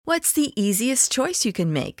What's the easiest choice you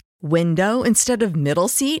can make? Window instead of middle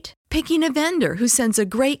seat? Picking a vendor who sends a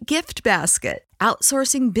great gift basket?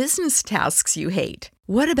 Outsourcing business tasks you hate?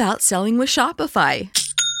 What about selling with Shopify?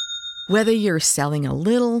 Whether you're selling a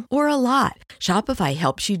little or a lot, Shopify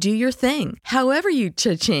helps you do your thing, however you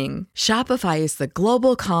cha-ching. Shopify is the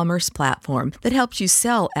global commerce platform that helps you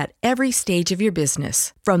sell at every stage of your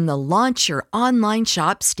business. From the launch your online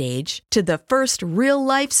shop stage to the first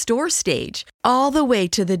real-life store stage, all the way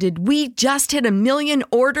to the did we just hit a million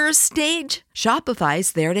orders stage.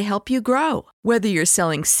 Shopify's there to help you grow. Whether you're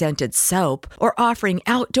selling scented soap or offering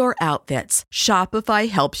outdoor outfits, Shopify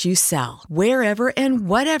helps you sell. Wherever and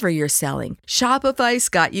whatever you're selling, Shopify's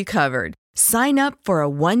got you covered. Sign up for a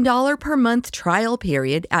 $1 per month trial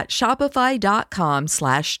period at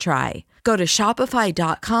shopify.com/try. Go to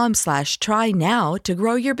shopify.com/try now to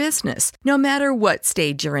grow your business, no matter what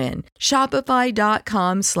stage you're in.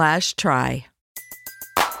 Shopify.com/try.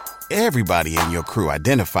 Everybody in your crew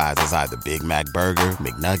identifies as either Big Mac Burger,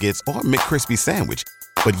 McNuggets, or McCrispy Sandwich.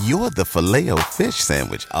 But you're the Filet-O-Fish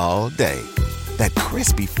Sandwich all day. That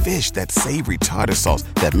crispy fish, that savory tartar sauce,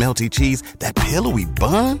 that melty cheese, that pillowy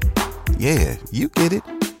bun. Yeah, you get it.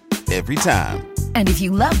 Every time. And if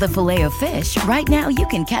you love the Filet-O-Fish, right now you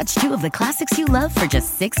can catch two of the classics you love for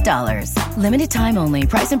just $6. Limited time only.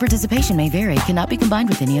 Price and participation may vary. Cannot be combined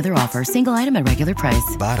with any other offer. Single item at regular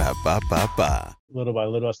price. Ba-da-ba-ba-ba. Little by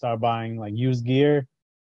little, I started buying like used gear.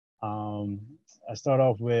 I started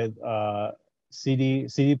off with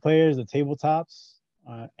CD players, the tabletops,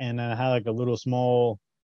 and then I had like a little small.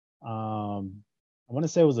 I want to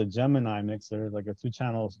say it was a Gemini mixer, like a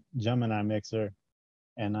 2-channel Gemini mixer,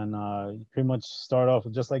 and then pretty much start off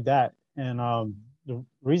just like that. And the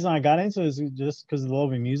reason I got into it is just because of the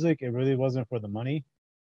love of music. It really wasn't for the money.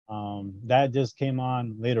 That just came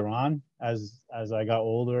on later on as I got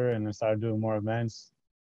older and I started doing more events,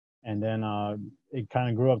 and then it kind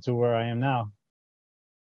of grew up to where I am now.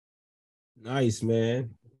 Nice,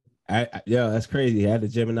 man. Yeah, that's crazy. I had a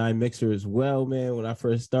Gemini mixer as well, man. When I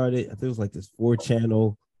first started, I think it was like this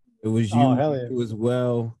 4-channel. It was hell yeah. It was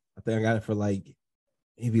well. I think I got it for like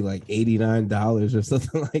maybe like $89 or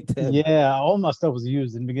something like that. Yeah, all my stuff was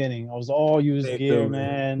used in the begining. I was all used gear,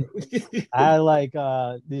 man. I had like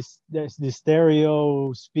these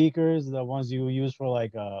stereo speakers, the ones you use for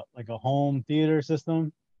like a home theater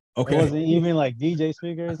system. Okay. It wasn't even like DJ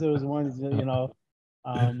speakers. It was ones, you know.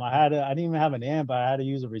 I didn't even have an amp, but I had to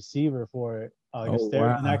use a receiver for it. Like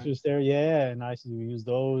an actual stereo. Yeah, and I used to use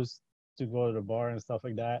those to go to the bar and stuff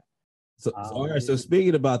like that. So all right. So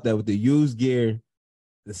speaking about that with the used gear,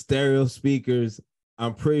 the stereo speakers,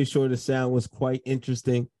 I'm pretty sure the sound was quite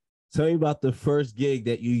interesting. Tell me about the first gig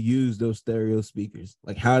that you used those stereo speakers.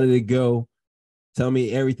 Like, how did it go? Tell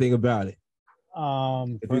me everything about it.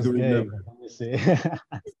 If you can remember. Let me see.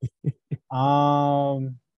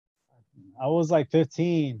 I was like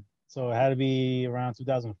 15, so it had to be around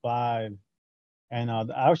 2005. And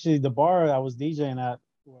actually, the bar I was DJing at,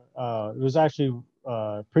 it was actually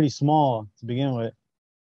pretty small to begin with.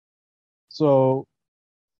 So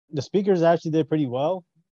the speakers actually did pretty well.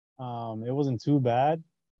 It wasn't too bad,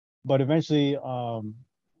 but eventually, I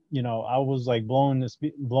was like blowing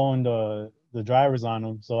the drivers on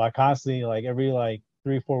them. So I constantly, like every like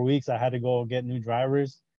 3-4 weeks, I had to go get new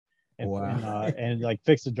drivers and like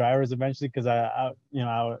fix the drivers eventually, because I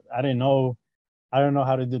didn't know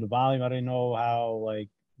how to do the volume. I didn't know how like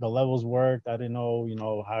the levels worked. I didn't know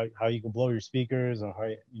how you could blow your speakers, or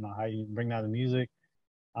how you bring down the music.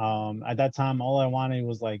 At that time, all I wanted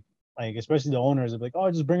was like especially the owners, they'd be like, oh,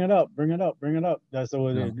 just bring it up. That's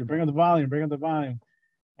what they bring up the volume.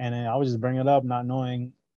 And then I would just bring it up, not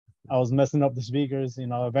knowing I was messing up the speakers.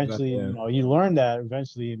 Eventually, you learn that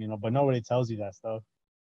eventually, but nobody tells you that stuff.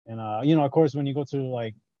 And of course, when you go to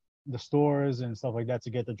like the stores and stuff like that to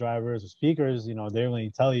get the drivers or speakers, they only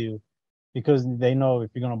tell you because they know if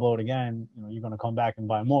you're gonna blow it again, you're gonna come back and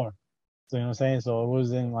buy more. So you know what I'm saying? So it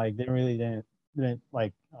wasn't like they really didn't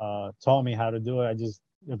like taught me how to do it. I just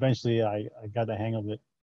eventually I got the hang of it.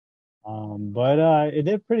 But it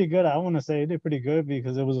did pretty good. I want to say it did pretty good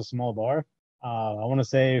because it was a small bar. I want to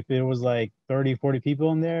say if it was like 30-40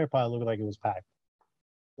 people in there, it probably looked like it was packed.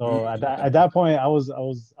 So at that point, I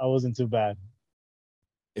wasn't too bad.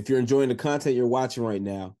 If you're enjoying the content you're watching right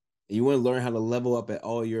now, and you want to learn how to level up at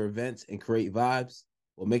all your events and create vibes,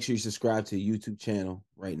 well, make sure you subscribe to the YouTube channel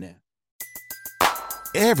right now.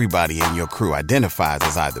 Everybody in your crew identifies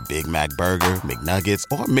as either Big Mac Burger, McNuggets,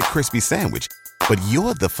 or McCrispy Sandwich. But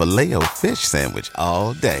you're the Filet-O-Fish Sandwich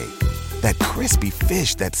all day. That crispy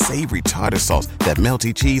fish, that savory tartar sauce, that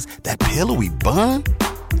melty cheese, that pillowy bun.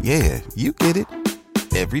 Yeah, you get it.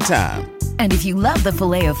 every time. And if you love the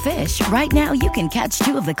Filet-O-Fish, right now you can catch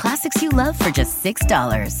 2 of the classics you love for just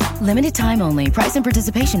 $6. Limited time only. Price and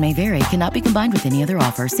participation may vary. Cannot be combined with any other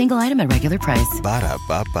offer. Single item at regular price.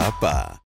 Ba-da-ba-ba-ba.